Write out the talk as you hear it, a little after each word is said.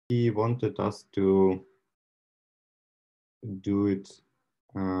wanted us to do it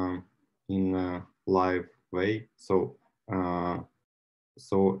in a live way, so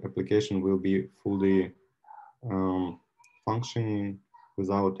application will be fully functioning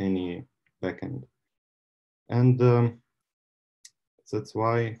without any backend. And that's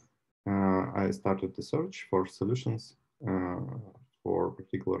why I started to search for solutions for a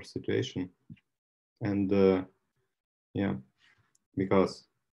particular situation. And yeah, because,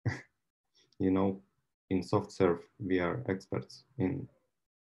 you know, in soft serve, we are experts in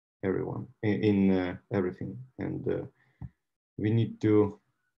everything. And we need to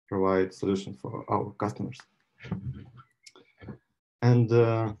provide solutions for our customers. And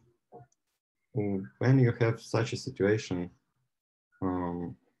when you have such a situation,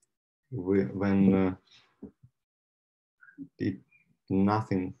 when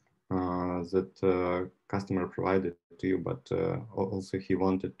nothing that customer provided to you, but also he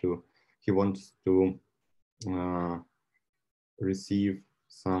wants to receive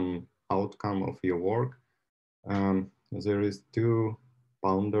some outcome of your work. There is two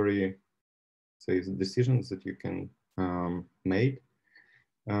boundary decisions that you can make.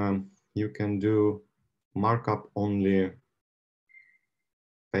 You can do markup only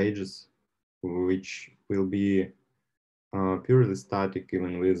pages, which will be purely static,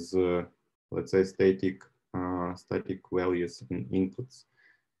 even with let's say static values in inputs.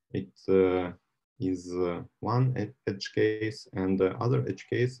 It is one edge case, and the other edge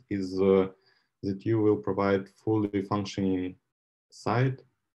case is that you will provide fully functioning site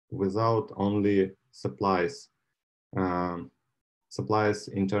without only supplies. Supplies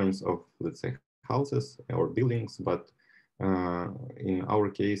in terms of, let's say, houses or buildings, but in our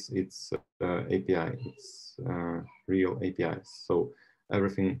case, it's API, it's real APIs. So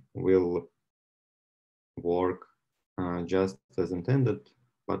everything will work just as intended,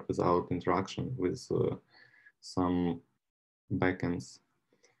 but without interaction with some backends.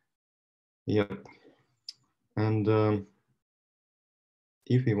 Yep. And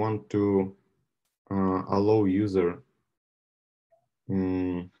if we want to allow user,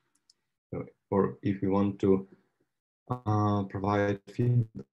 or if we want to provide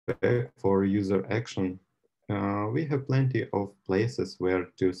feedback for user action, we have plenty of places where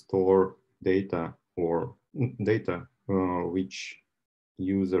to store data, or data which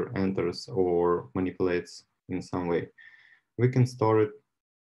user enters or manipulates in some way. We can store it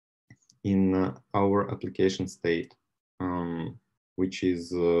in our application state, which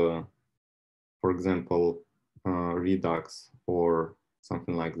is, for example, Redux or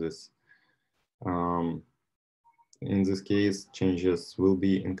something like this. In this case, changes will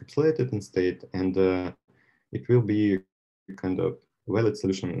be encapsulated in state, and it will be kind of valid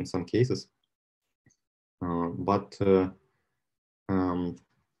solution in some cases. But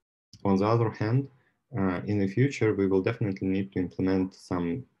on the other hand, in the future, we will definitely need to implement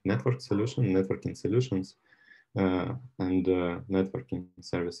some networking solutions, and networking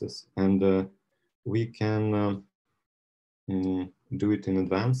services. And we can do it in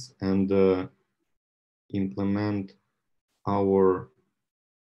advance and implement our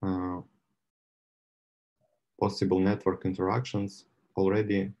possible network interactions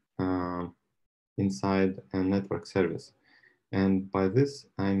already inside a network service. And by this,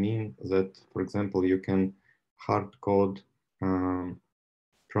 I mean that, for example, you can hard code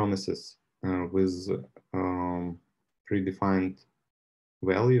promises with predefined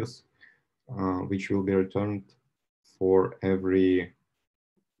values, which will be returned for every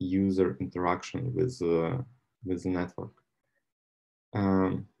user interaction with the network.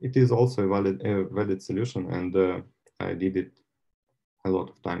 It is also a valid solution, and I did it a lot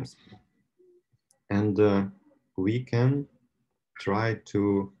of times. And we can try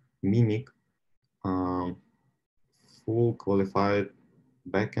to mimic full qualified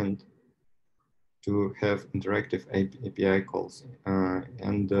backend to have interactive API calls.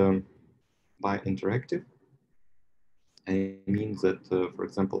 And by interactive, I mean that, for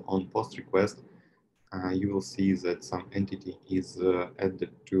example, on post request, you will see that some entity is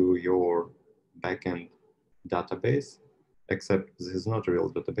added to your backend database, except this is not a real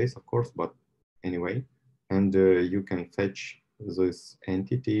database, of course, but anyway. And you can fetch this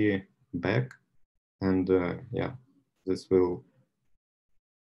entity back, and yeah, this will,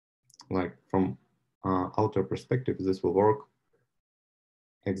 like, from outer perspective, this will work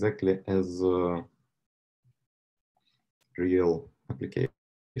exactly as a real application.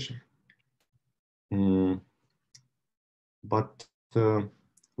 But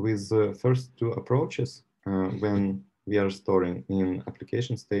with the first two approaches, when we are storing in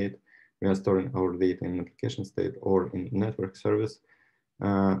application state, we are storing our data in application state or in network service,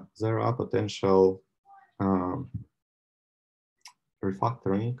 there are potential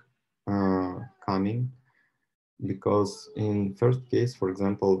refactoring coming, because in first case, for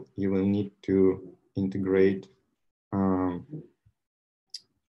example, you will need to integrate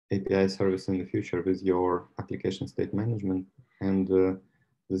API service in the future with your application state management, and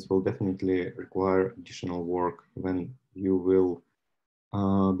this will definitely require additional work when you will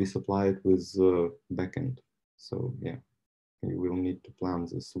be supplied with backend. So yeah, you will need to plan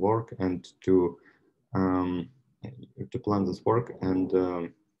this work and to plan this work and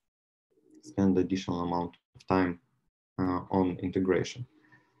spend additional amount of time on integration.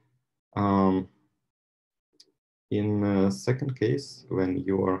 In second case, when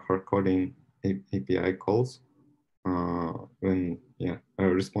you are hard coding API calls,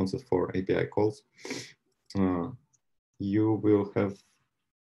 responses for API calls, you will have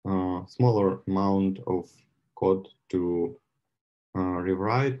a smaller amount of code to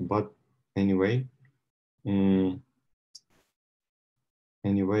rewrite, but anyway, you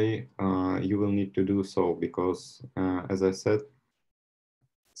will need to do so, because as I said,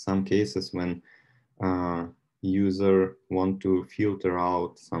 some cases when user want to filter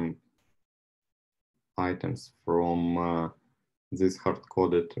out some items from these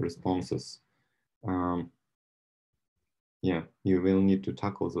hard-coded responses, yeah, you will need to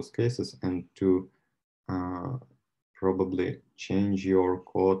tackle those cases and to probably change your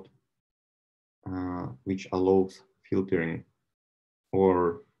code which allows filtering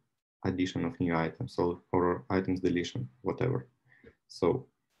or addition of new items, or items deletion, whatever. So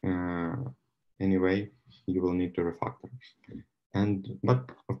anyway, you will need to refactor.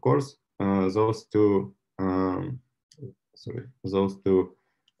 But of course, those two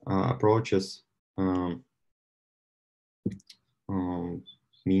approaches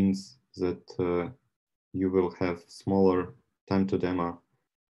means that you will have smaller time to demo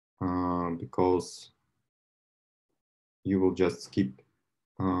because you will just skip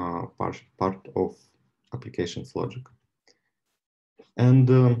part of application's logic. And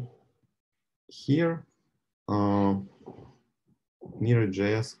here,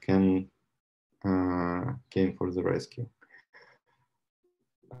 MirageJS came for the rescue.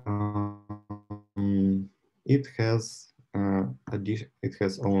 It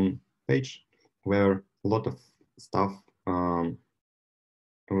has own page where a lot of stuff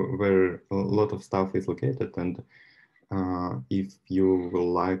is located, and if you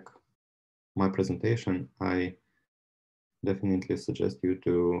will like my presentation, I definitely suggest you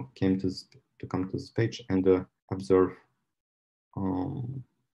to come to this page and observe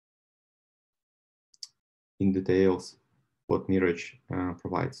in details what Mirage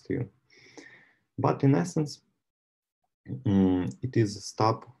provides to you. But in essence, it is a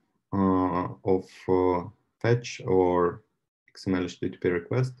stub of fetch or XML HTTP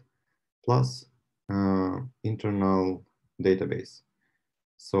request plus internal database.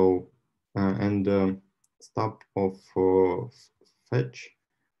 So stub of fetch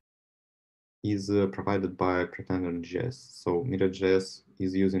is provided by Pretender.js. So MirageJS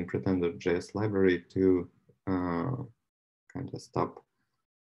is using Pretender.js library to kind of stop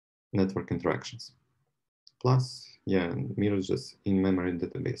network interactions. Plus, yeah, MirageJS in-memory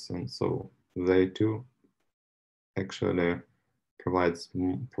database, and so they too actually provide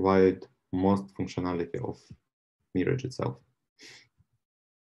most functionality of Mirage itself.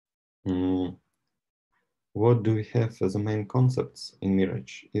 What do we have as the main concepts in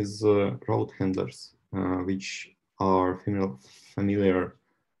Mirage is route handlers, which are familiar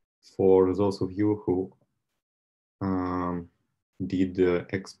for those of you who did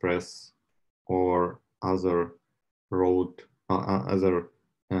Express or other route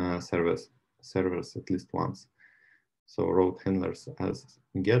servers at least once. So route handlers as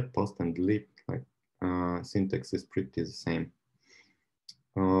get, post, and delete, like syntax is pretty the same.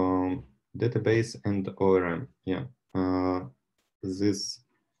 Database and ORM, yeah. This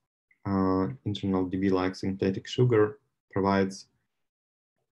internal DB-like syntactic sugar provides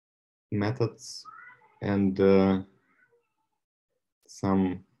methods and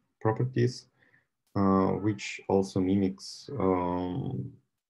some properties which also mimics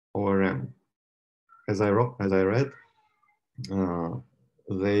ORM. As I read,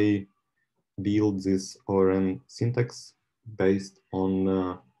 they build this ORM syntax based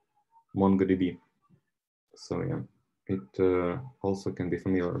on MongoDB. So yeah, it also can be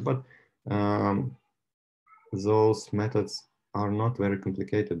familiar, but those methods are not very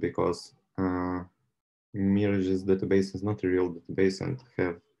complicated because Mirage's database is not a real database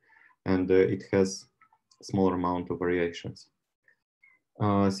and it has a smaller amount of variations.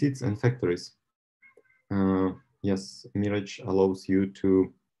 Seeds and factories. yes, Mirage allows you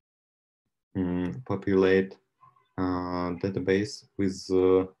to populate database with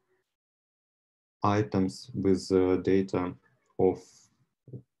items with data of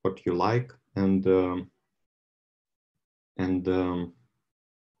what you like and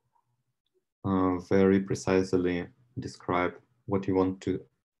very precisely describe what you want to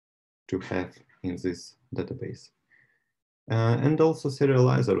have in this database. And also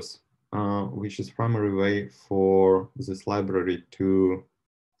serializers, which is primary way for this library to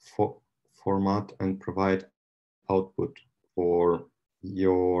format and provide output for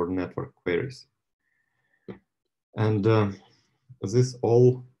your network queries. And this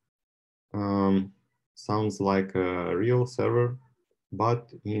all sounds like a real server,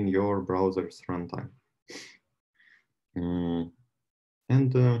 but in your browser's runtime. And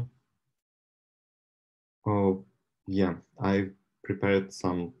oh yeah, I prepared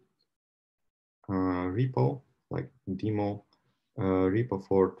some repo, like demo repo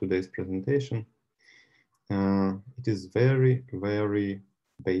for today's presentation. It is very, very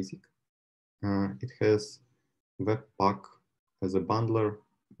basic. It has Webpack as a bundler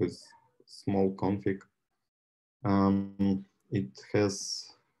with small config. It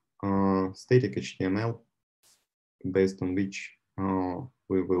has static HTML based on which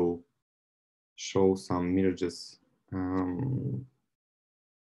we will show some MirageJS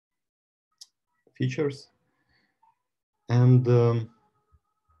features. And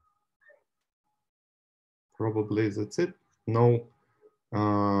probably that's it. No,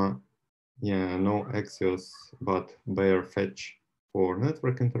 no Axios, but bare fetch for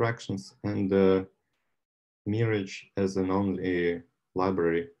network interactions, and Mirage as an only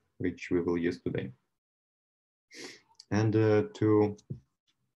library, which we will use today. And to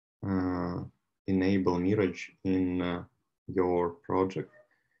enable Mirage in your project,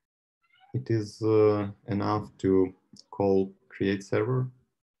 it is enough to call create server,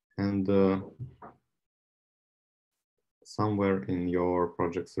 and somewhere in your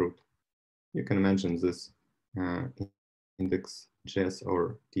project's root, you can mention this index.js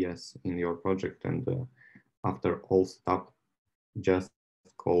or ts in your project, and after all stop, just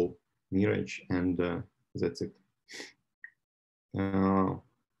call Mirage, and that's it.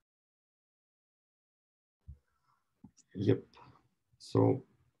 Yep. So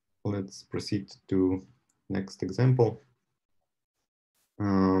let's proceed to next example.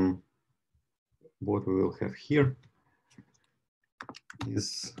 What we will have here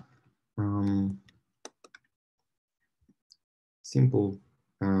is simple.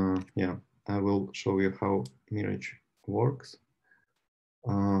 Yeah, I will show you how Mirage works.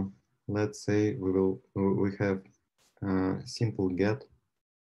 Let's say we have simple get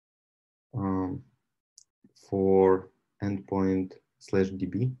for endpoint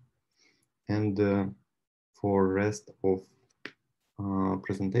 /db, and for rest of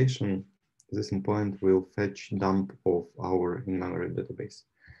presentation, this endpoint will fetch dump of our in-memory database.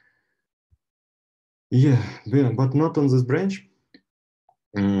 Yeah, but not on this branch,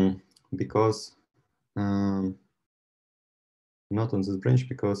 because not on this branch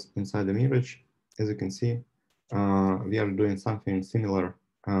because inside the Mirage, as you can see, we are doing something similar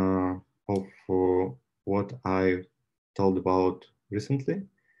of what I told about recently.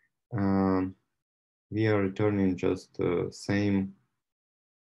 We are returning just the same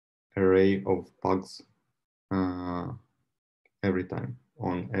array of bugs every time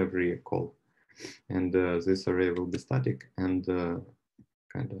on every call. And this array will be static, and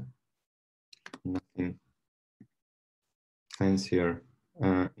kind of nothing fancier,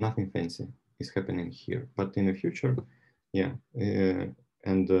 nothing fancy is happening here. But in the future, yeah, and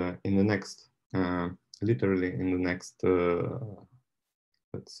in the next, literally in the next,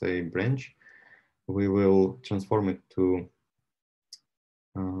 let's say, branch, we will transform it to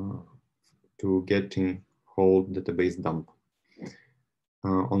getting whole database dump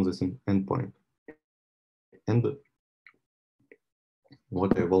on this endpoint. And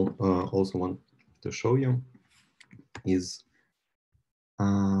what I will also want to show you is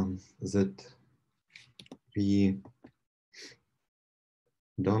that we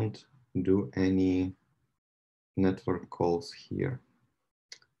don't do any network calls here.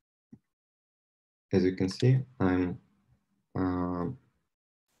 As you can see, I'm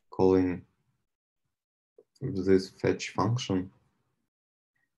calling this fetch function,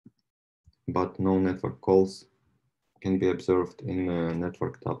 but no network calls can be observed in a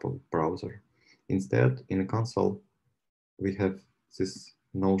network tab of browser. Instead, in a console, we have this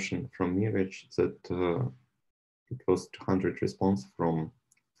notion from Mirage that it was 200 response for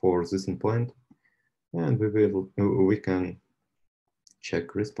this endpoint, and we can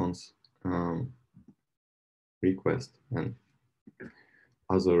check response request and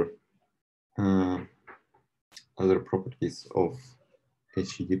other properties of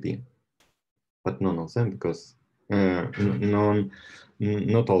HTTP, but none of them because not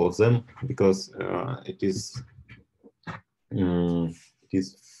all of them because it is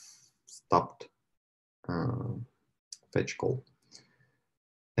stopped fetch call.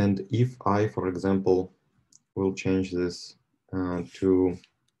 And if I, for example, will change this to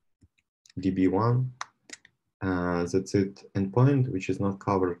db1, that's it endpoint, which is not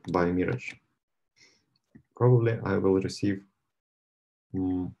covered by Mirage. Probably I will receive,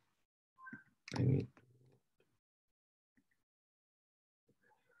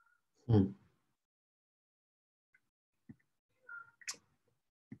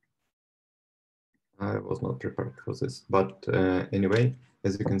 I was not prepared for this, but anyway,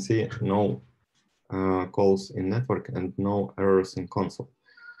 as you can see, no calls in network and no errors in console.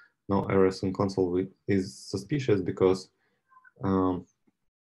 No errors in console is suspicious because,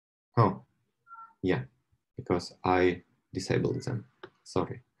 because I disabled them,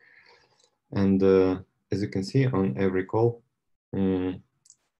 sorry. And as you can see on every call,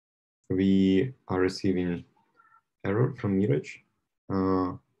 we are receiving error from Mirage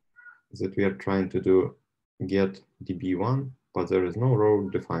that we are trying to do get db1, but there is no row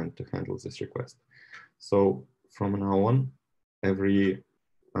defined to handle this request. So from now on, every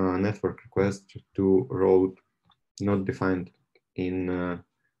network request to route not defined in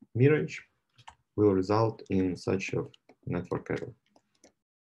Mirage will result in such a network error.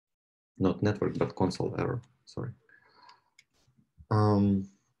 Not network, but console error, sorry.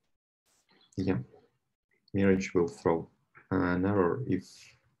 Yeah, Mirage will throw an error if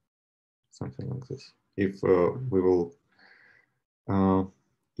something like this. If we will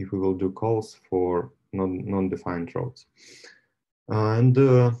do calls for non-defined routes. And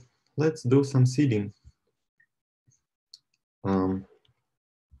let's do some seeding and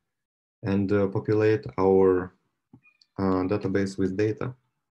populate our database with data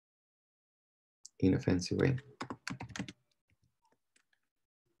in a fancy way.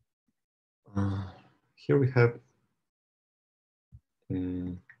 Here we have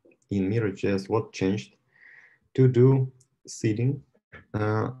in MirageJS what changed. To do seeding,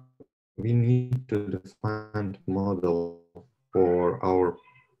 we need to define a model for our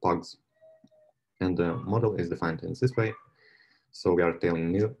pugs. And the model is defined in this way. So we are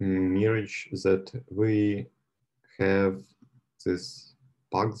telling Mirage that we have this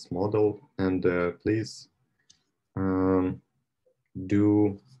pugs model and please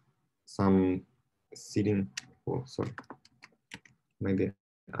do some seeding. Oh, sorry. Maybe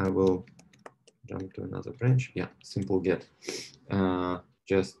I will jump to another branch. Yeah, simple get,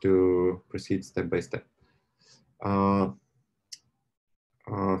 just to proceed step by step.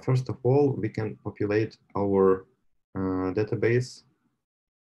 First of all, we can populate our database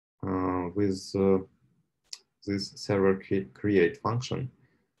with this server create function,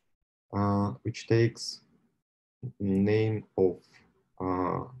 which takes name of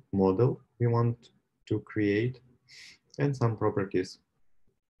model we want to create and some properties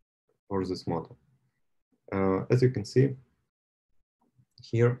for this model. As you can see,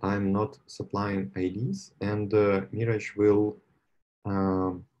 here I'm not supplying IDs, and Mirage will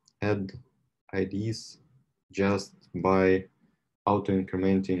add IDs just by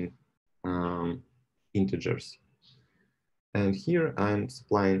auto-incrementing integers. And here I'm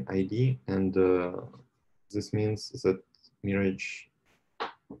supplying ID, and this means that Mirage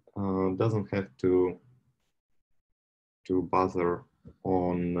doesn't have to bother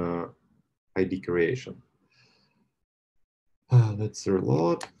on ID creation. Let's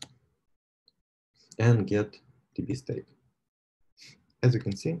reload and get DB state. As you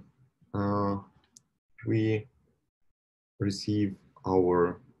can see, we receive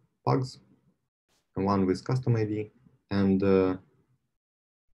our pugs, one with custom ID and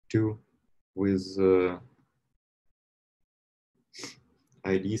two with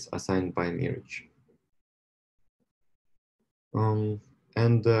IDs assigned by Mirage. And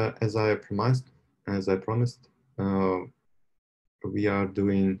as I promised, we are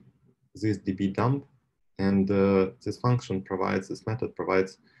doing this DB dump, and this function provides, this method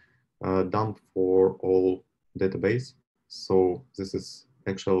provides dump for all database. So this is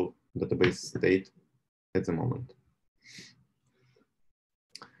actual database state at the moment.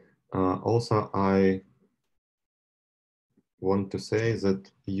 Also, I want to say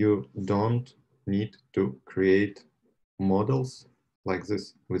that you don't need to create models like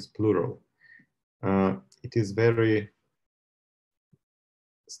this with plural. It is very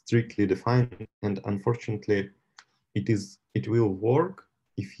strictly defined, and unfortunately, it will work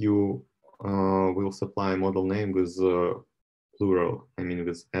if you will supply model name with plural, I mean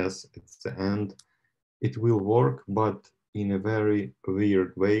with S at the end. It will work, but in a very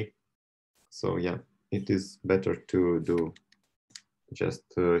weird way. So yeah, it is better to do just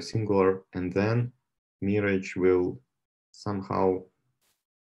singular, and then Mirage will somehow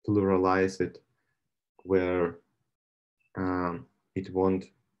pluralize it where it won't,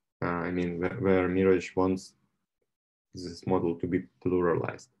 I mean, where Mirage wants this model to be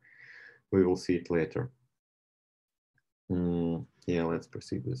pluralized. We will see it later. Yeah, let's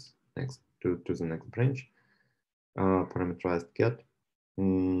proceed with next to the next branch. Parameterized get.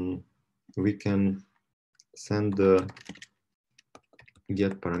 We can send the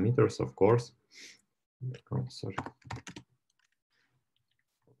get parameters, of course. Oh, sorry.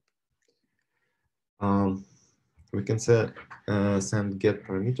 We can send get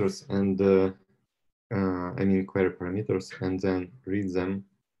parameters and I mean query parameters, and then read them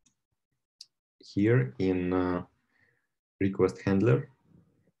here in request handler.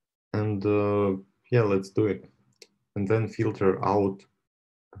 And yeah, let's do it. And then filter out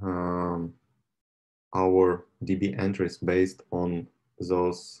our DB entries based on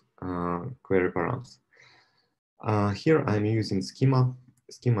those query params. Here I'm using schema.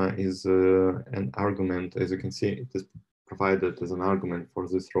 Schema is an argument, as you can see, it is provided as an argument for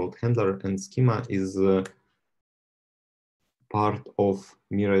this route handler, and schema is part of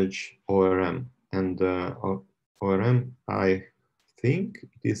Mirage ORM. And ORM, I think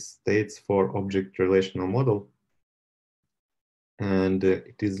it stands for Object Relational Model, and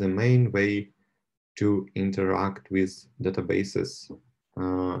it is the main way to interact with databases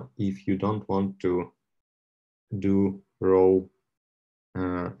if you don't want to do raw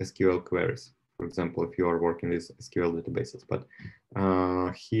SQL queries. For example, if you are working with SQL databases. But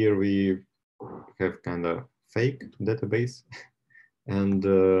here we have kind of fake database, and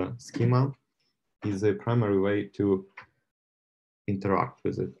schema is a primary way to interact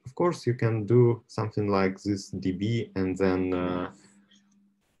with it. Of course, you can do something like this DB and then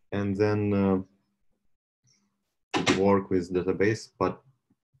work with database, but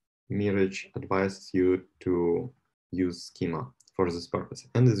Mirage advises you to use schema for this purpose.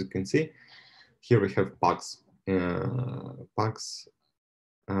 And as you can see, here we have pugs. Pugs,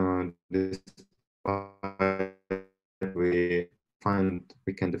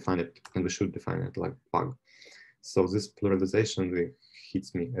 we can define it, and we should define it like pug. So this pluralization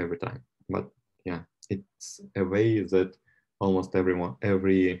hits me every time. But yeah, it's a way that almost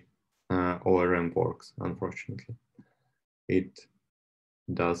every ORM works, unfortunately. It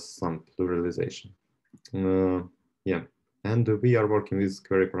does some pluralization. Yeah, and we are working with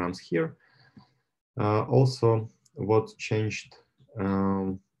query params here. Also, what changed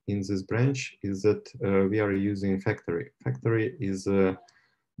in this branch is that we are using factory. Factory is a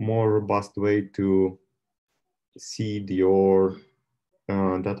more robust way to seed your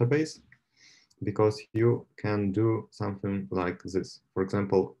database, because you can do something like this. For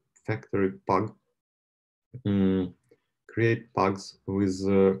example, factory pug, create pugs with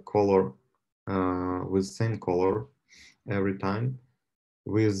color, with same color every time,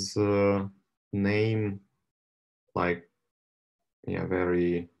 with name, like, yeah,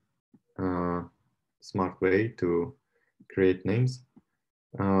 very smart way to create names.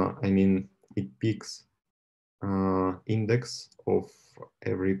 I mean, it picks index of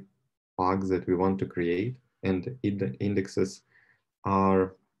every pug that we want to create, and the indexes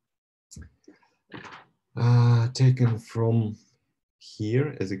are taken from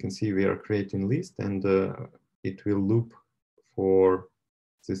here. As you can see, we are creating list, and it will loop for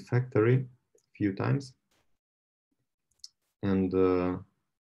this factory a few times. And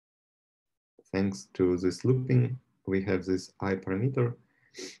thanks to this looping, we have this I parameter,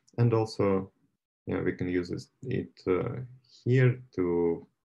 and also, yeah, we can use it here to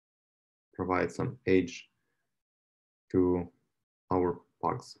provide some age to our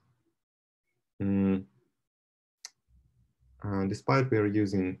pugs. Despite we are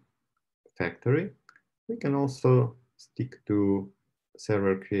using factory, we can also stick to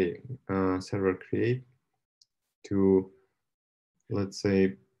server create to, let's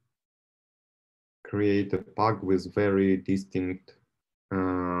say, create a pug with very distinct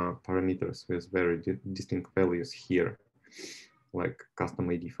parameters, with very distinct values here, like custom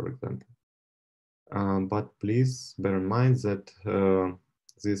ID, for example. But please bear in mind that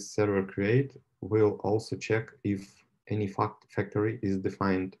this server create will also check if any factory is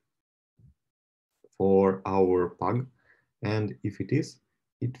defined for our pug, and if it is,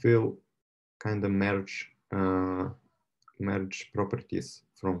 it will kind of merge properties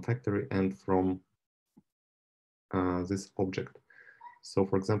from factory and from this object. So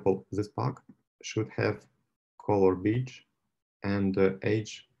for example, this pack should have color beige and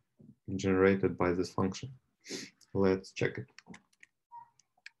age generated by this function. Let's check it.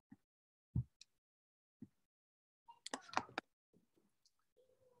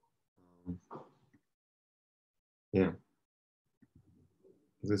 Yeah,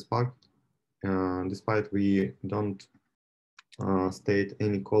 this pack, despite we don't state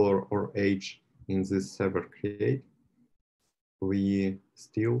any color or age in this server create, we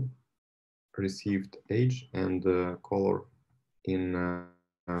still received age and color in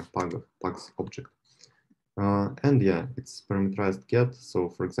pags object. And yeah, it's parameterized get. So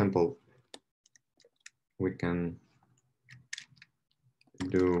for example, we can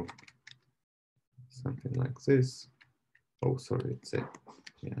do something like this. Oh, sorry, it's a,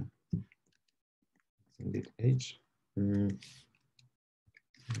 yeah, it's indeed age. And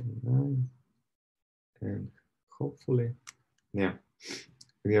hopefully, yeah,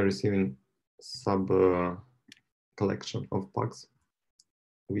 we are receiving sub collection of pags,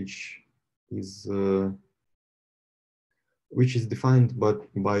 which is defined but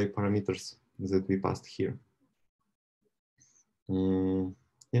by parameters that we passed here.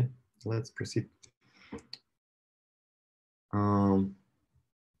 Yeah, let's proceed.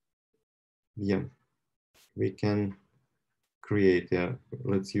 Yeah, we can create,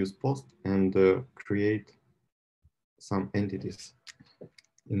 let's use post and create some entities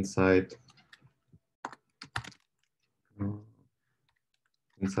inside our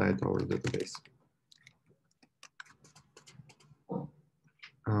database.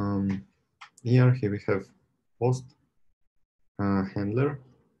 Here we have post handler,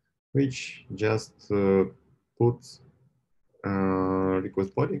 which just puts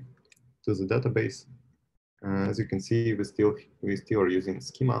request body to the database. As you can see, we still are using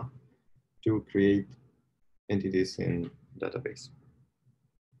schema to create entities in database.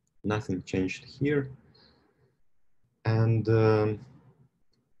 Nothing changed here. And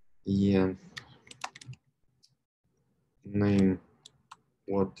yeah, name,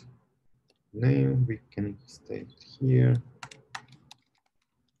 what name we can state here,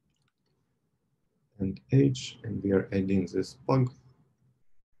 and age, and we are adding this pug.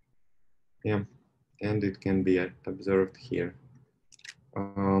 Yeah, and it can be observed here.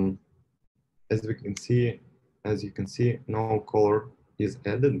 As you can see, no color is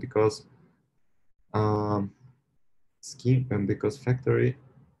added because scheme and because factory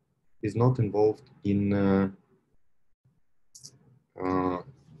is not involved in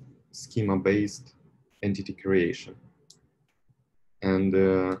schema-based entity creation, and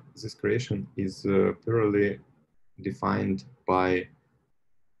this creation is purely defined by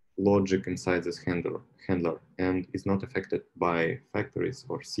logic inside this handler and is not affected by factories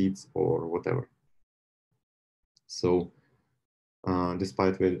or seeds or whatever. So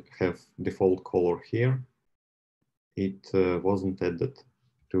despite we have default color here, it wasn't added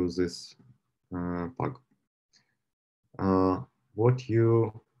to this pug. What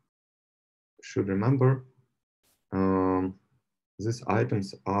you should remember, these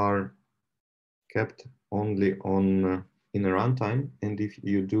items are kept only on in a runtime, and if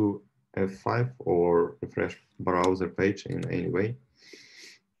you do F5 or refresh browser page in any way,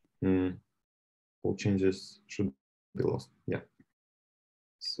 all changes should be lost. Yeah.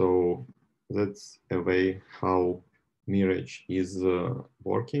 So that's a way how Mirage is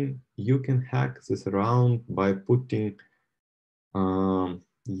working. You can hack this around by putting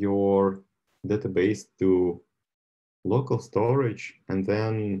your database to local storage and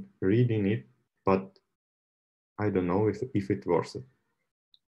then reading it, but I don't know if it's worth it.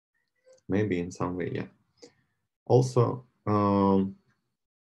 Maybe in some way, yeah. Also,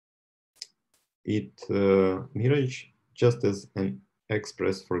 Mirage, just as an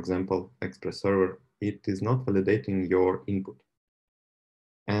Express, for example, Express server, it is not validating your input.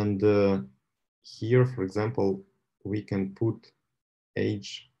 And here, for example, we can put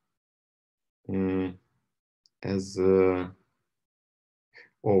age as,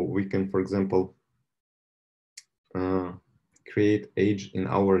 we can, for example, create age in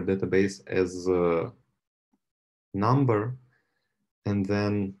our database as a number and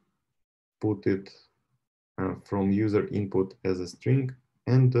then put it from user input as a string,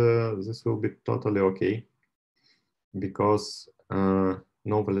 and this will be totally okay because no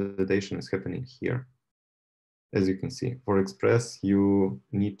validation is happening here. As you can see, for Express, you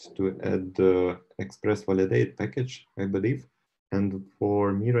need to add the Express validate package, I believe. And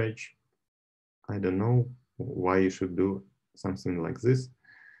for Mirage, I don't know why you should do something like this.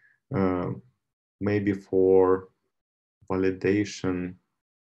 Maybe for validation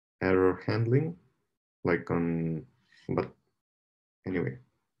error handling, like but anyway,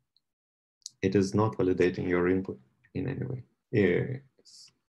 it is not validating your input in any way.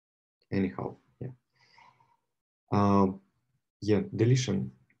 Yes. Anyhow, yeah. Yeah,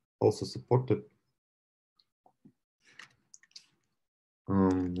 deletion also supported.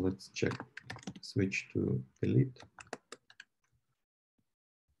 Let's check. Switch to delete.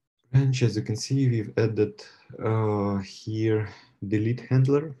 And as you can see, we've added here delete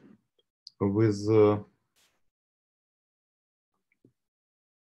handler with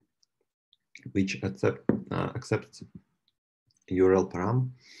which accepts URL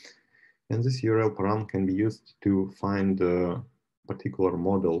param, and this URL param can be used to find a particular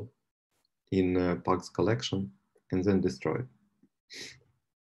model in Pug's collection and then destroy it.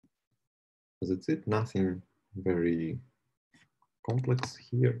 That's it. Nothing very complex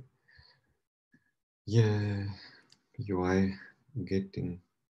here. Yeah, UI getting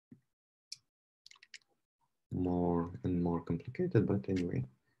more and more complicated, but anyway.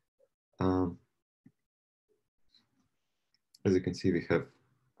 As you can see, we have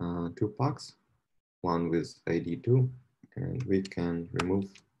two pugs, one with ID 2, and we can remove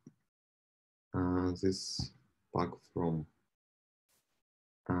this pug from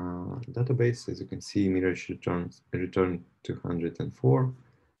database. As you can see, Mirage returned 204,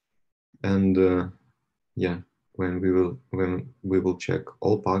 and yeah, when we will check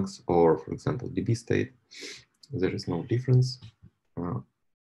all pugs, or for example DB state, there is no difference.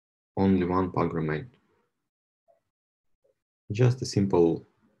 Only one pug remained. Just a simple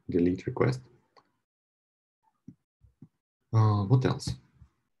delete request. What else?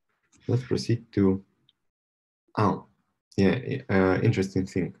 Let's proceed to, oh, yeah, interesting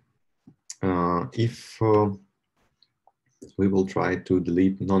thing. If we will try to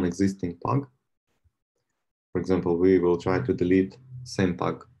delete non-existing pug, for example, we will try to delete same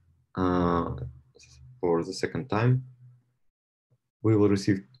pug for the second time, we will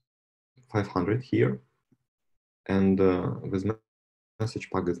receive 500 here, and this message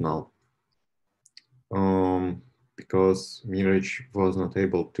pug is null. Because Mirage was not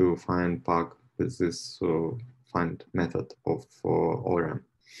able to find pug with this find method of ORM.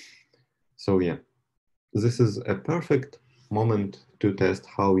 So yeah, this is a perfect moment to test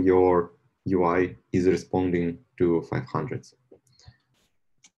how your UI is responding to 500s.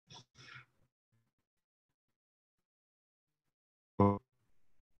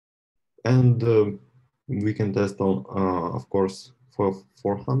 And we can test on, of course, for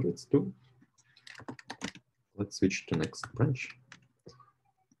 400s too. Let's switch to next branch.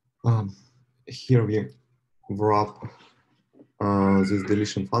 Here we wrap this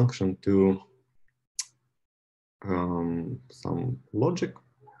deletion function to some logic,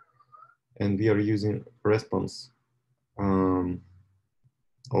 and we are using response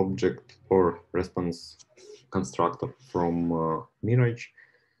object or response constructor from Mirage,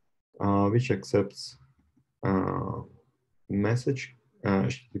 which accepts message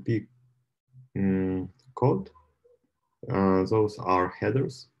HTTP code. Those are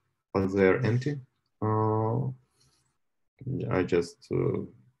headers, but they're empty. I just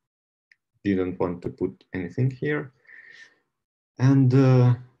didn't want to put anything here. And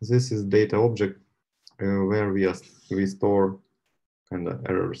this is data object where we store kind of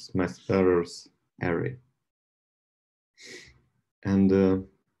errors array. And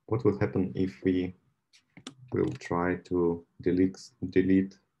what will happen if we will try to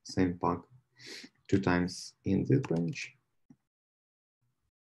delete same pug 2 times in this branch?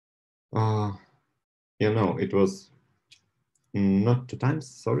 You know, it was not 2 times,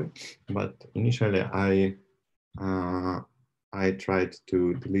 sorry, but initially I tried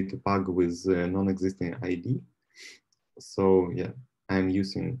to delete the pug with non-existing ID. So yeah, I'm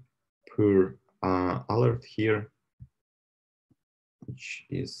using pure alert here, which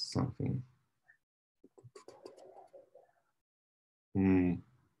is something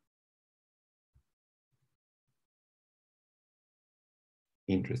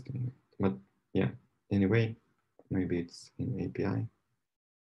interesting. But yeah, anyway, maybe it's in API.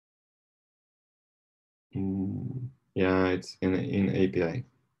 Yeah, it's in API.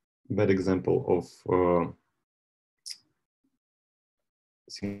 Bad example of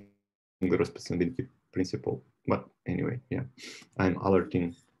single responsibility principle. But anyway, yeah, I'm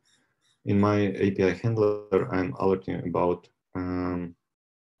alerting in my API handler. I'm alerting about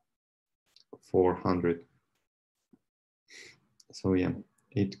 400. So yeah,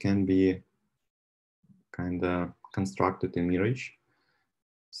 it can be kind of constructed in Mirage.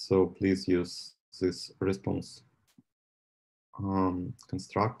 So please use this response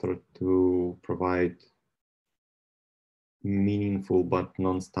constructor to provide meaningful but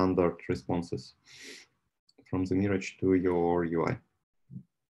non-standard responses from the Mirage to your UI.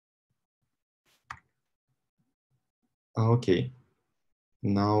 Okay,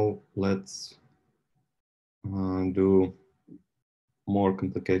 now let's do more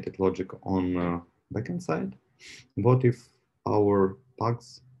complicated logic on backend side. What if our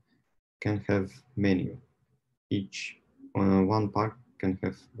pugs can have menu? Each one pug can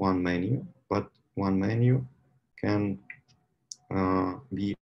have one menu, but one menu can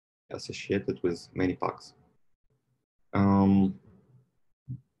be associated with many pugs.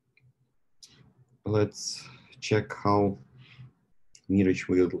 Let's check how Mirage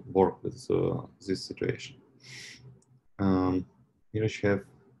will work with this situation. Mirage have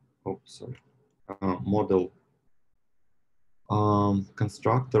model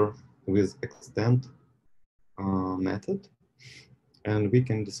constructor with extend method, and we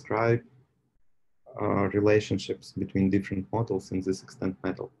can describe relationships between different models in this extend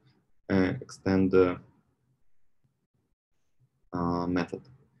method. Method.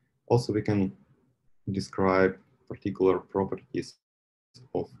 Also, we can describe particular properties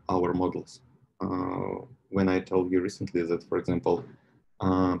of our models. When I told you recently that, for example,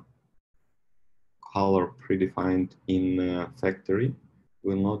 color predefined in factory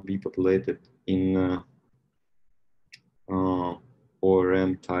will not be populated in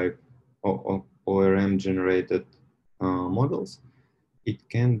ORM type or ORM generated models, it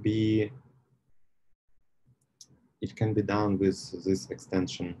can be done with this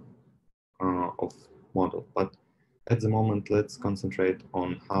extension of model. But at the moment, let's concentrate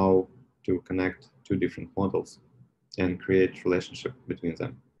on how to connect two different models and create relationship between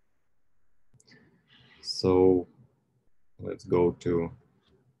them. So let's go to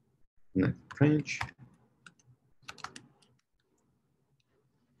next branch.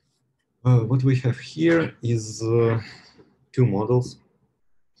 What we have here is two models,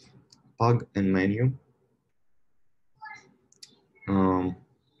 pug and menu,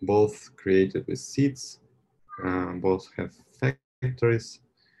 both created with seeds, both have factories.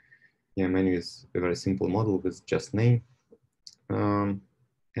 Yeah, menu is a very simple model with just name. And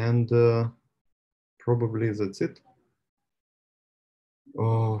probably that's it.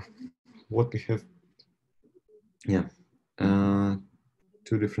 What we have, yeah,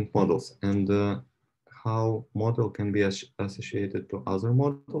 two different models, and how model can be associated to other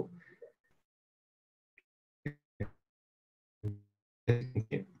model.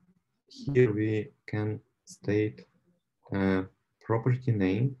 Here we can state a property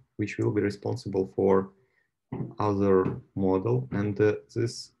name which will be responsible for other model, and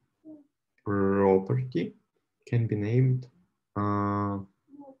this property can be named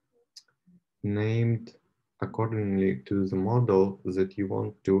accordingly to the model that you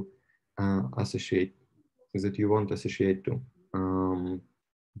want to associate to.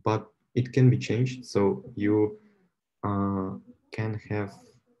 But it can be changed, so you can have,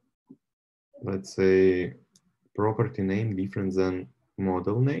 let's say, property name different than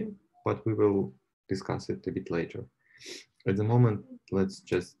model name, but we will discuss it a bit later. At the moment, let's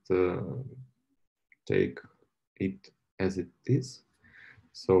just take it as it is.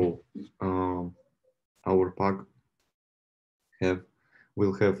 So our pug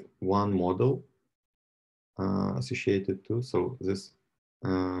will have one model associated to. So this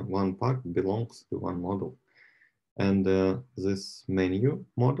one pug belongs to one model, and this menu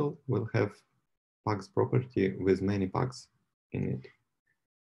model will have pugs property with many pugs in it.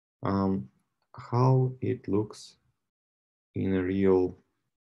 How it looks in a real,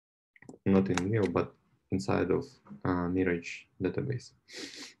 not in real, but inside of Mirage database.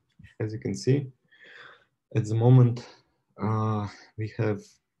 As you can see, at the moment, we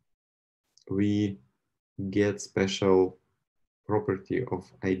get special property of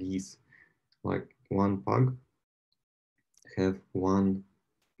IDs, like one pug have one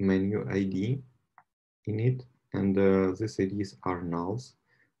menu ID in it, and these IDs are nulls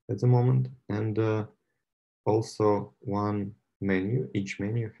at the moment, and also one menu, each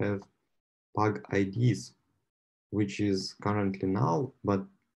menu have pug IDs, which is currently null, but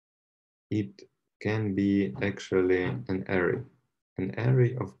it can be actually an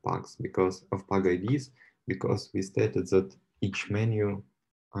array of pugs because of pug IDs, because we stated that each menu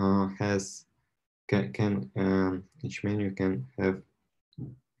each menu can have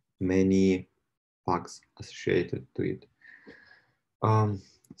many pugs associated to it.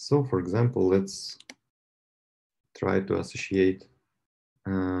 So, for example, let's try to associate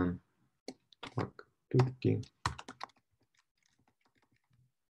pug tutti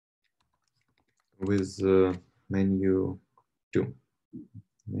with menu 2,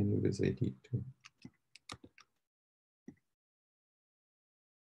 menu with ID 2.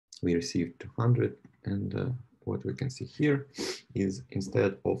 We received 200, and what we can see here is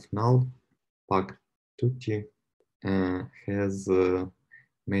instead of null, pug tutti has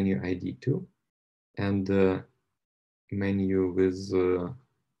menu ID 2, and menu with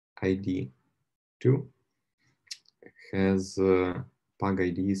ID 2 has pug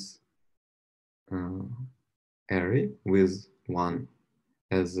IDs array with 1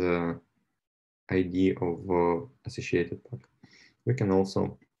 as ID of associated pug. We can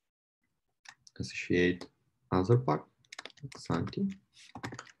also associate other pug, Santi,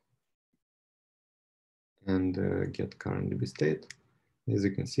 and get current DB state. As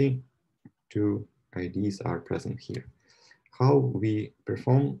you can see, 2 IDs are present here. How we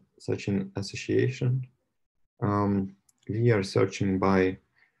perform such an association? We are searching by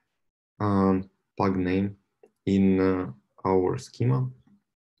pug name in our schema,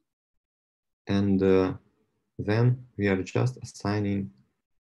 and then we are just assigning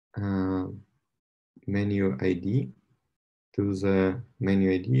menu ID to the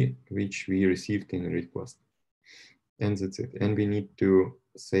menu ID which we received in request. And that's it. And we need to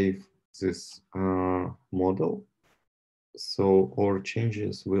save this model, so our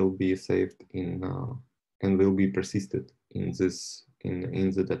changes will be saved in and will be persisted in this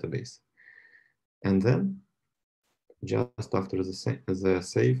in the database. And then just after the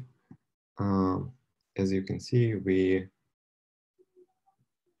save, as you can see, we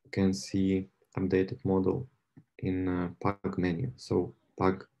can see updated model in pug menu. So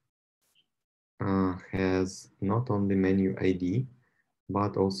pug has not only menu ID,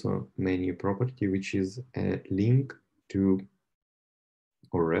 but also menu property, which is a link to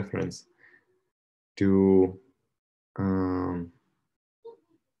or reference to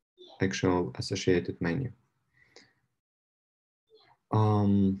actual associated menu.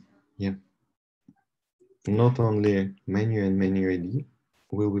 Yeah, not only menu and menu ID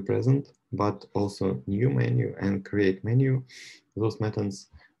will be present, but also new menu and create menu. Those methods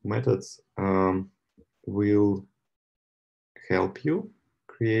will help you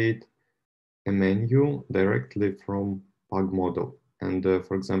create a menu directly from pug model. And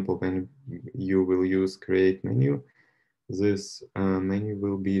for example, when you will use create menu, this menu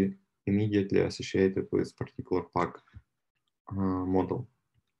will be immediately associated with particular pug model.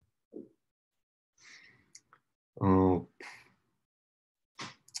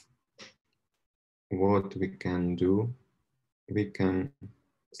 What we can do, we can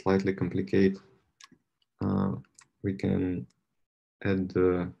slightly complicate, we can add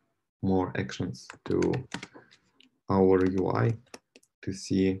more actions to our UI to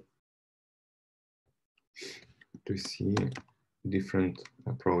see different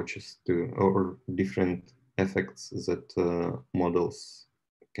approaches to, or different effects that models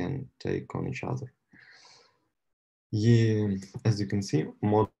can take on each other. Yeah, as you can see,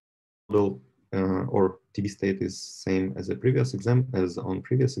 model or TB state is same as a previous example, as on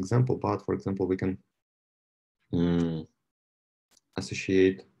previous example, but for example, we can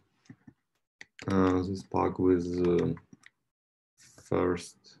associate this pug with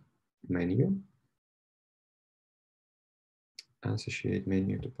first menu, associate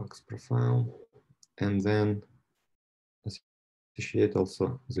menu to pug's profile, and then associate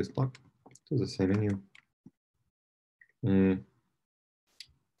also this pug to the same menu.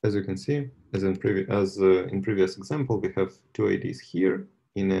 As you can see, as in previous example, we have 2 IDs here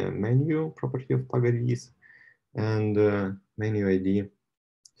in a menu property of pug IDs, and menu ID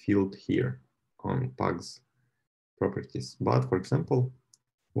field here on pug's properties. But for example,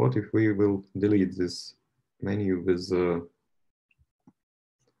 what if we will delete this menu with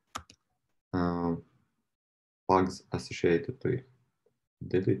pugs associated to it?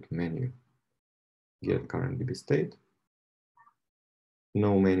 Delete menu, get current DB state.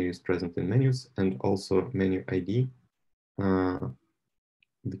 No menu is present in menus, and also menu ID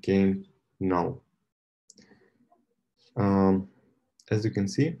became null. As you can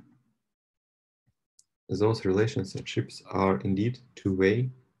see, those relationships are indeed two-way,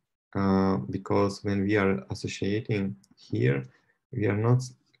 because when we are associating here, we are not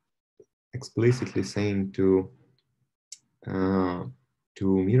explicitly saying to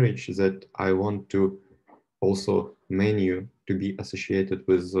Mirage that I want to also menu to be associated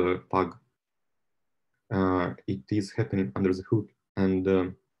with pug. It is happening under the hood,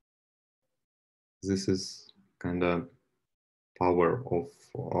 and this is kind of power of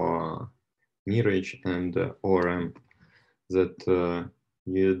Mirage and ORM, that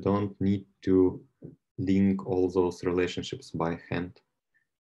you don't need to link all those relationships by hand.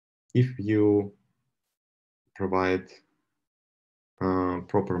 If you provide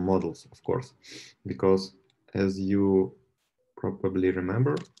proper models, of course, because as you probably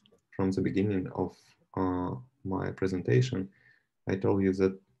remember from the beginning of my presentation, I told you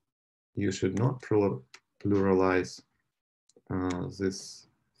that you should not pluralize this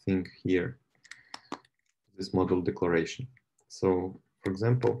thing here, this model declaration. So, for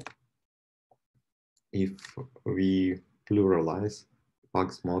example, if we pluralize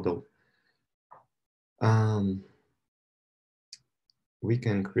Pugs model, we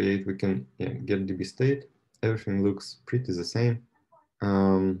can get DB state. Everything looks pretty the same.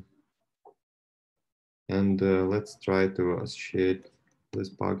 And let's try to associate this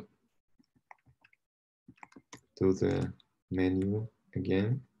Pug to the menu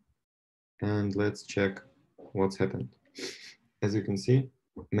again. And let's check what's happened. As you can see,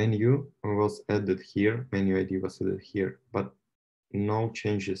 menu was added here, menu ID was added here, but no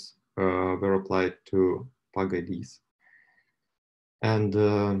changes were applied to Pug IDs. And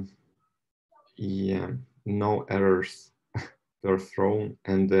yeah, no errors were thrown,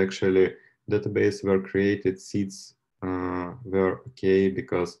 and actually database were created, seeds were okay,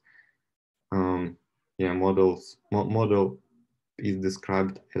 because yeah, model is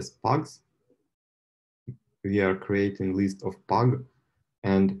described as Pugs. We are creating list of Pug,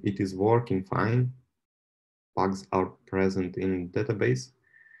 and it is working fine. Pugs are present in database,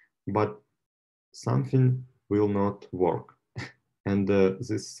 but something will not work. And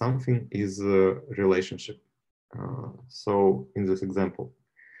this something is a relationship. So in this example,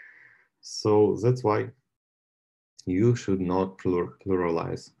 so that's why you should not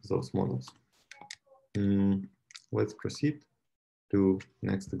pluralize those models. Let's proceed to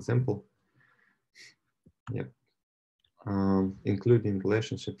next example. Yep. Including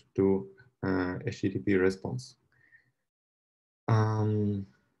relationship to HTTP response.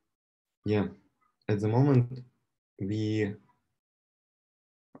 Yeah, at the moment we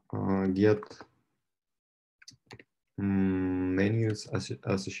get menus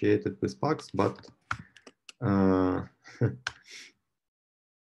associated with Pugs, but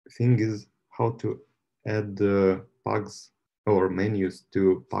thing is how to add Pugs or menus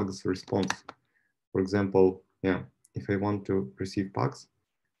to Pugs response. For example, yeah, if I want to receive Pugs,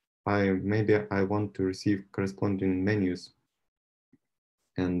 maybe I want to receive corresponding menus,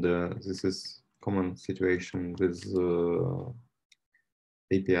 and this is common situation with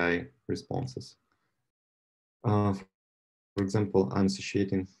API responses. For example, I'm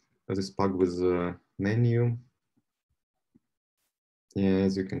associating this Pug with a menu. Yeah,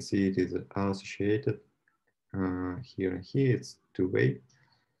 as you can see, it is associated here and here. It's two-way,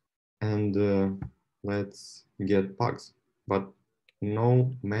 and let's get Pugs, but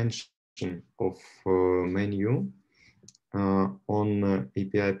no mention of menu on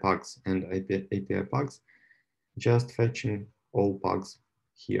API Pugs and API Pugs, just fetching all Pugs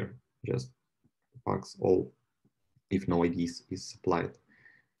here, just Pugs all, if no IDs is supplied.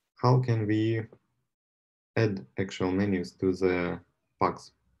 How can we add actual menus to the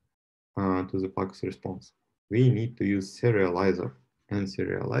Pugs, response? We need to use serializer, and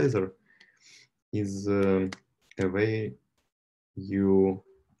serializer is a way you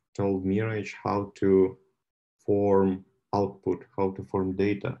told Mirage how to form output, how to form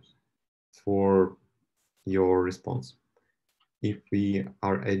data for your response. If we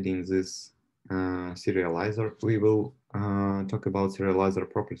are adding this serializer, we will talk about serializer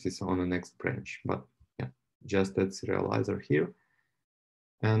properties on the next branch, but yeah, just add serializer here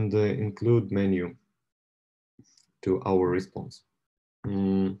and include menu to our response.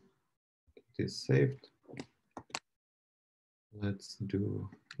 It is saved. Let's do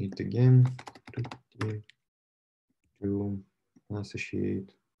it again to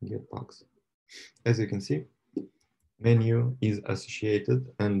associate get Pugs. As you can see, menu is associated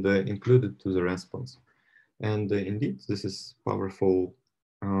and included to the response. And indeed, this is powerful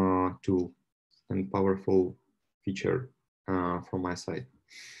tool and powerful feature from my side,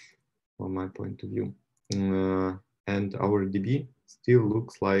 from my point of view. And our DB still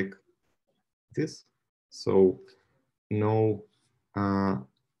looks like this. So no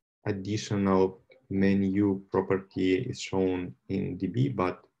additional menu property is shown in DB,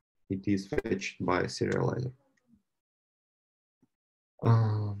 but it is fetched by serializer.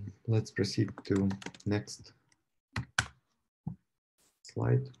 Let's proceed to next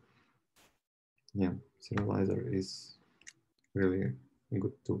slide. Yeah, serializer is really a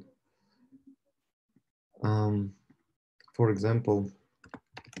good tool. For example,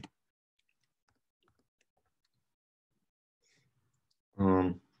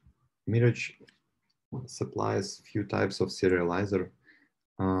 Mirage supplies few types of serializer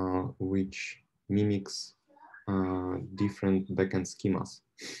which mimics different backend schemas.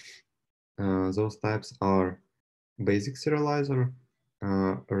 Those types are basic serializer,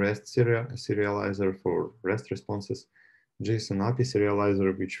 REST serializer for REST responses, JSON API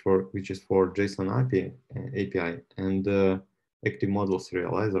serializer, which is for JSON API, and active model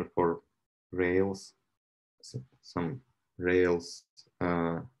serializer for Rails, some Rails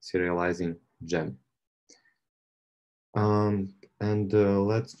serializing gem. And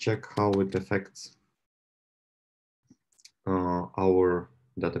let's check how it affects our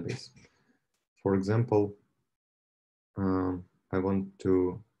database. For example, I want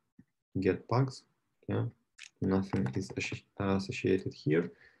to get pugs. Yeah, nothing is associated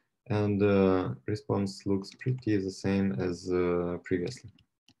here, and response looks pretty the same as previously.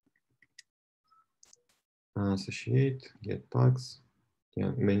 Associate, get pugs.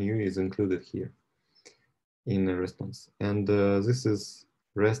 Yeah, menu is included here in the response, and this is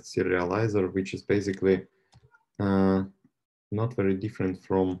REST serializer, which is basically not very different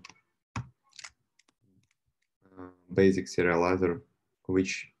from basic serializer,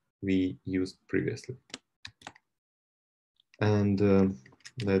 which we used previously. And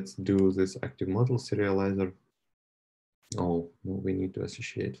let's do this active model serializer. Oh, no, we need to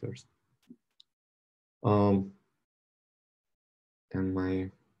associate first. Am I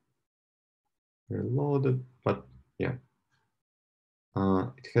reloaded? But yeah,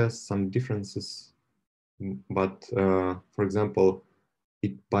 it has some differences. But for example,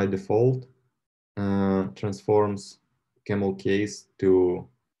 it by default transforms camel case to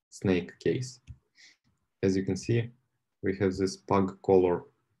snake case. As you can see, we have this pug color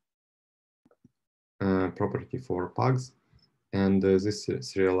property for pugs, and this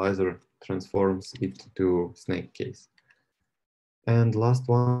serializer transforms it to snake case. And last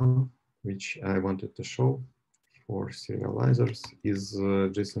one, which I wanted to show for serializers, is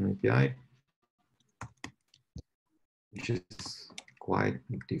JSON API, which is quite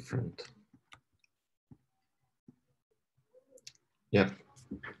different. Yeah,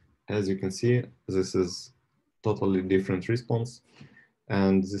 as you can see, this is totally different response,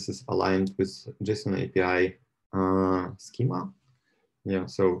 and this is aligned with JSON API schema. Yeah,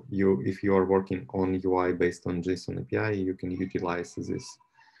 so if you are working on UI based on JSON API, you can utilize this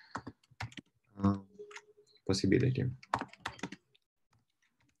possibility.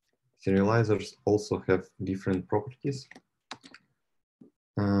 Serializers also have different properties,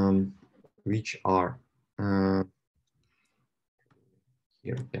 which are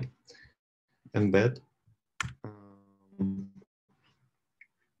here, yeah. Embed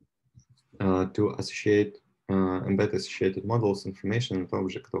to associate embed associated models information and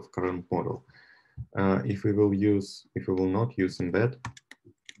object of current model. If we will not use embed,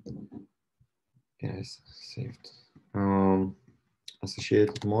 yes, saved.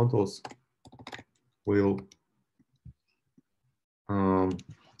 Associated models will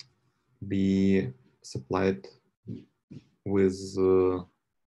be supplied with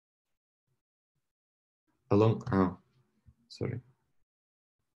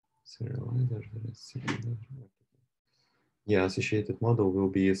yeah, associated model will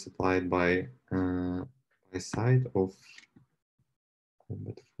be supplied by side of,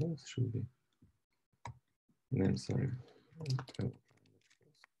 but false should be. I'm sorry,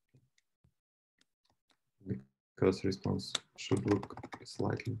 because response should look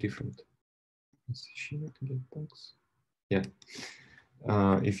slightly different. Yeah,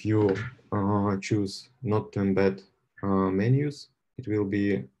 if you choose not to embed menus, it will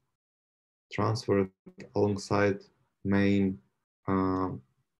be transferred alongside main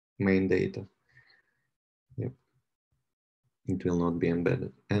data. Yep. It will not be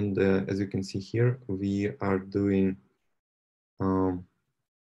embedded. And as you can see here, we are doing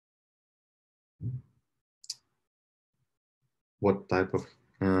what type of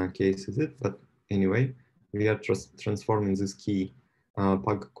case is it? But anyway, we are transforming this key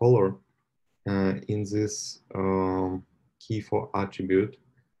pug color in this key for attribute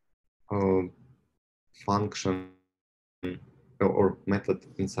function or method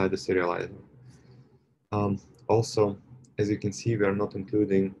inside the serializer. Also, as you can see, we are not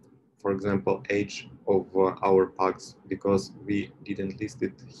including, for example, age of our pugs because we didn't list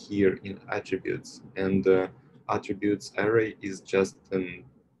it here in attributes, and attributes array is just a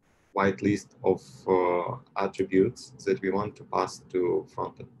white list of attributes that we want to pass to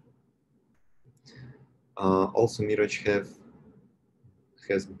frontend. Also, Mirage has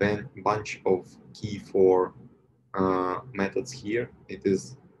a bunch of key for methods here. It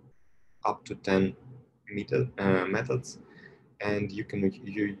is up to 10 methods, and you can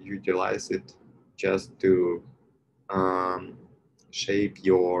utilize it just to shape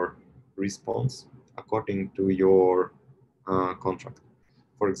your response according to your contract.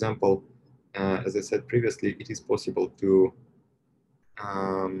 For example, as I said previously, it is possible to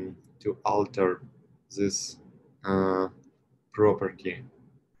alter this property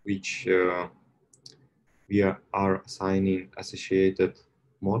which we are assigning associated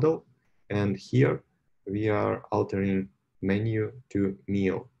model, and here we are altering menu to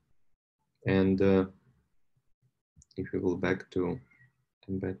meal. And if we go back to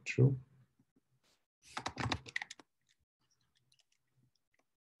embed true,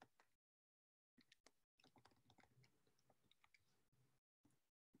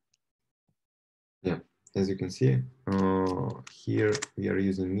 yeah, as you can see, here we are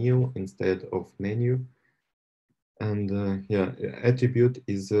using meal instead of menu. And yeah, attribute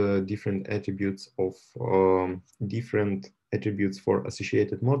is different attributes of different attributes for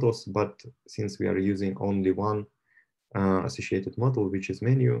associated models. But since we are using only one associated model, which is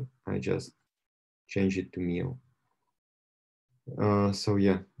menu, I just change it to meal. So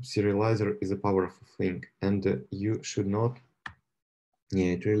yeah, serializer is a powerful thing, and you should not.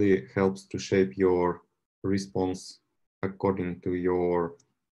 Yeah, it really helps to shape your response according to your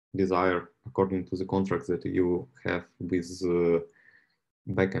desire, according to the contracts that you have with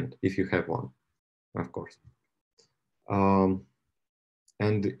backend, if you have one, of course.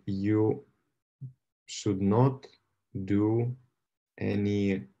 And you should not do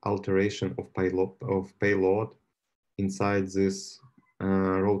any alteration of payload inside this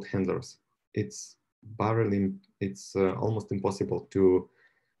road handlers. It's almost impossible to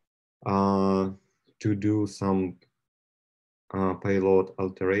do some payload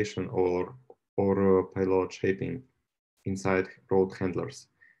alteration or payload shaping inside road handlers.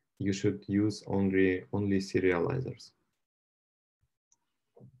 You should use only serializers.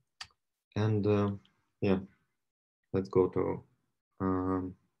 And yeah, let's go to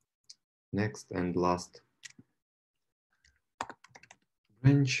next and last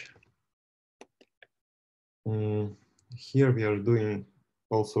branch. Here we are doing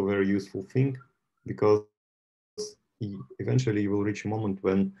also very useful thing, because eventually you will reach a moment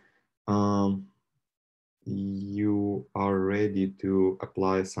when you are ready to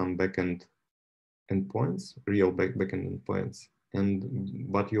apply some backend endpoints, real backend endpoints,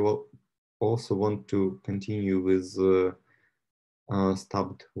 but you also want to continue with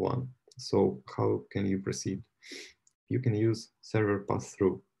stubbed one. So how can you proceed? You can use server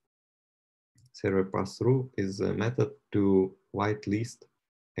pass-through. Server pass-through is a method to whitelist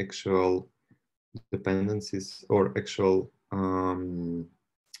actual dependencies or actual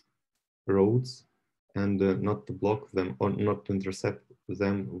roads, and not to block them or not to intercept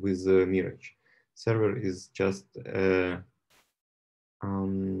them with Mirage. Server is just a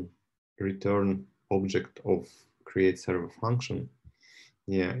return object of create server function.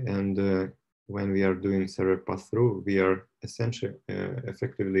 Yeah, and when we are doing server pass-through, we are essentially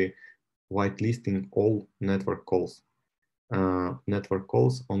effectively whitelisting all network calls on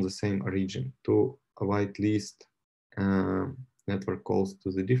the same region. To whitelist network calls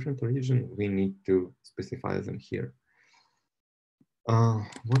to the different region, we need to specify them here.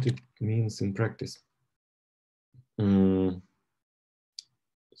 What it means in practice.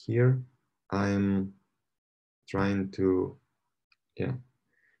 Here I'm trying to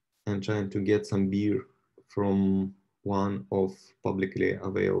get some beer from one of publicly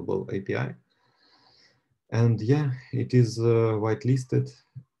available API. And yeah, it is whitelisted.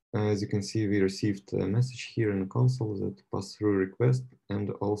 As you can see, we received a message here in the console that pass-through request, and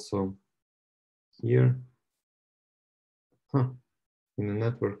also here, in the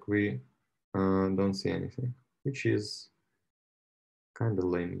network, we don't see anything, which is kind of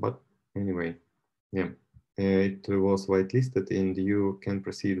lame, but anyway, yeah, it was whitelisted, and you can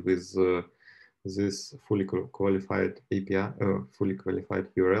proceed with this fully qualified API, fully qualified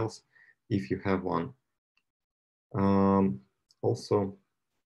URLs if you have one. Also,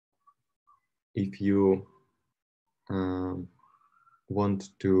 if you want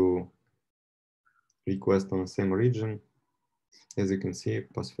to request on the same region, as you can see,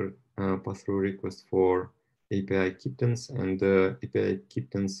 pass-through request for API kittens, and API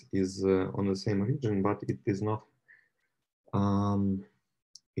kittens is on the same region, but it is not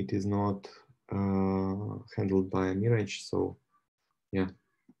handled by Mirage. So yeah,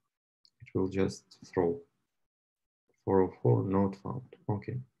 it will just throw 404 not found.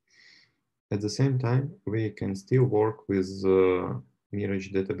 Okay. At the same time, we can still work with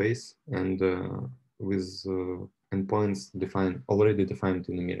Mirage database and with endpoints already defined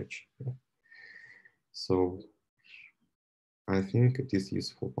in the Mirage. Yeah. So I think it is a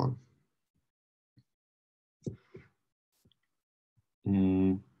useful one.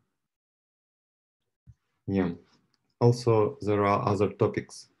 Yeah. Also, there are other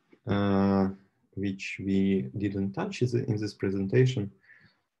topics which we didn't touch in this presentation.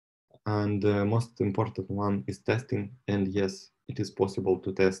 And the most important one is testing. And yes, it is possible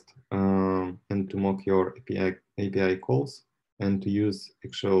to test and to mock your API calls and to use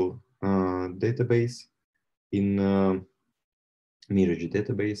actual database in Mirage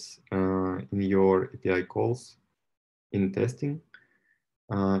database in your API calls in testing,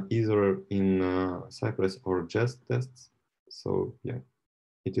 either in Cypress or JS tests. So yeah,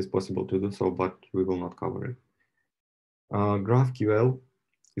 it is possible to do so, but we will not cover it. GraphQL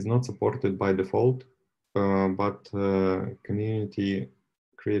is not supported by default, but community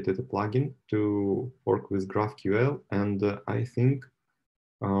created a plugin to work with GraphQL, and I think,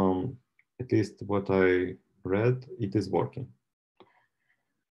 at least what I read, it is working.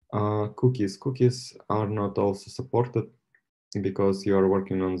 Cookies are not also supported because you are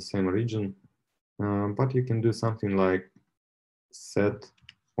working on the same region, but you can do something like set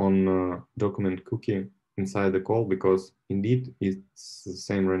on document cookie inside the call, because indeed it's the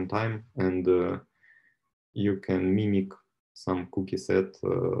same runtime, and you can mimic some cookie set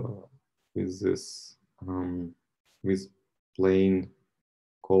with this with plain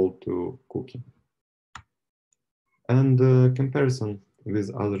call to cookie. And comparison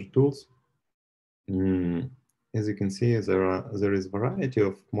with other tools. As you can see, there is variety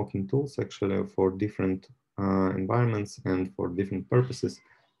of mocking tools actually for different environments and for different purposes.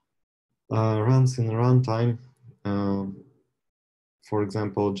 Runs in runtime, for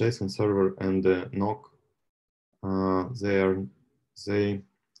example, JSON server and NOC, they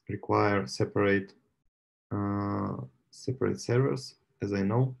require separate servers, as I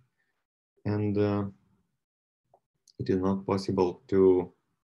know, and it is not possible to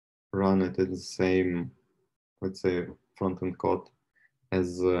run it in the same, let's say, front-end code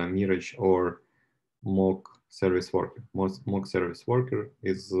as Mirage or mock service worker. Mock service worker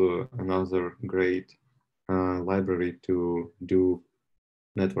is another great library to do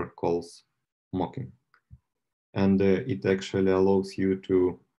network calls mocking. And it actually allows you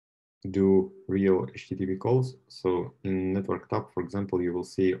to do real HTTP calls. So in network tab, for example, you will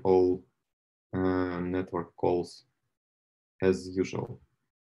see all network calls as usual.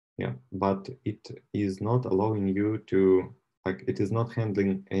 Yeah, but it is not allowing you to, like, it is not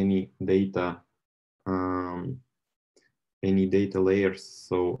handling any data layers.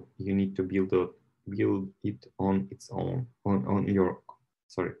 So you need to build it on its own, on your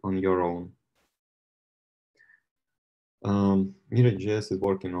own. MirageJS is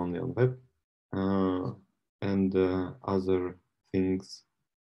working only on web, and other things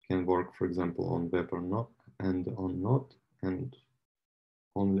can work, for example, on web or not, and on Node, and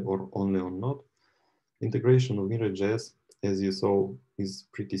only on Node. Integration of MirageJS, as you saw, is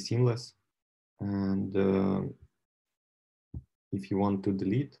pretty seamless. And if you want to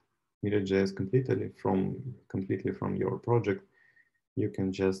delete MirageJS completely from your project, you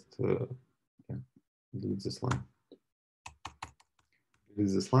can just delete this line.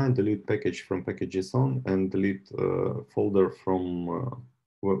 Delete this line, delete package from package.json, and delete folder from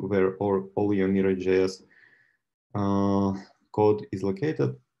where all your MirageJS code is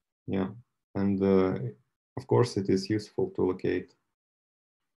located. Yeah, and of course it is useful to locate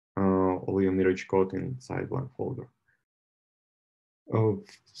all your Mirage code inside one folder.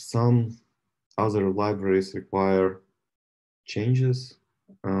 Some other libraries require changes.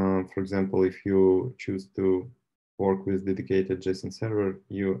 For example, if you choose to work with dedicated JSON server,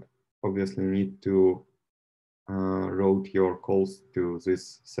 you obviously need to route your calls to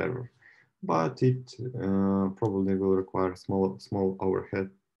this server. But it probably will require small overhead,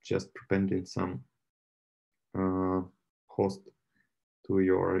 just appending some host to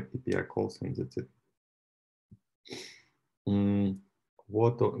your API calls, and that's it.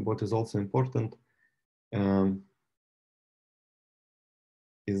 What is also important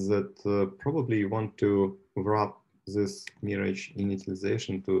is that probably you want to wrap this Mirage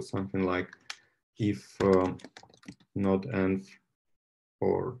initialization to something like if not env,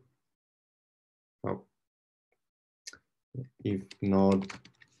 or if not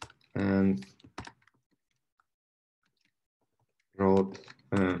and prod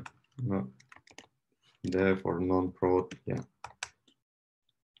no, dev or non-prod, yeah,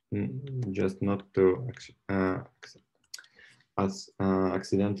 just not to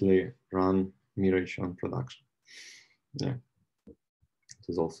accidentally run Mirage on production. Yeah, it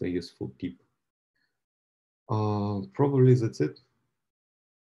is also a useful tip. Probably that's it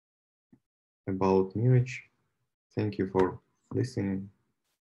about Mirage. Thank you for listening.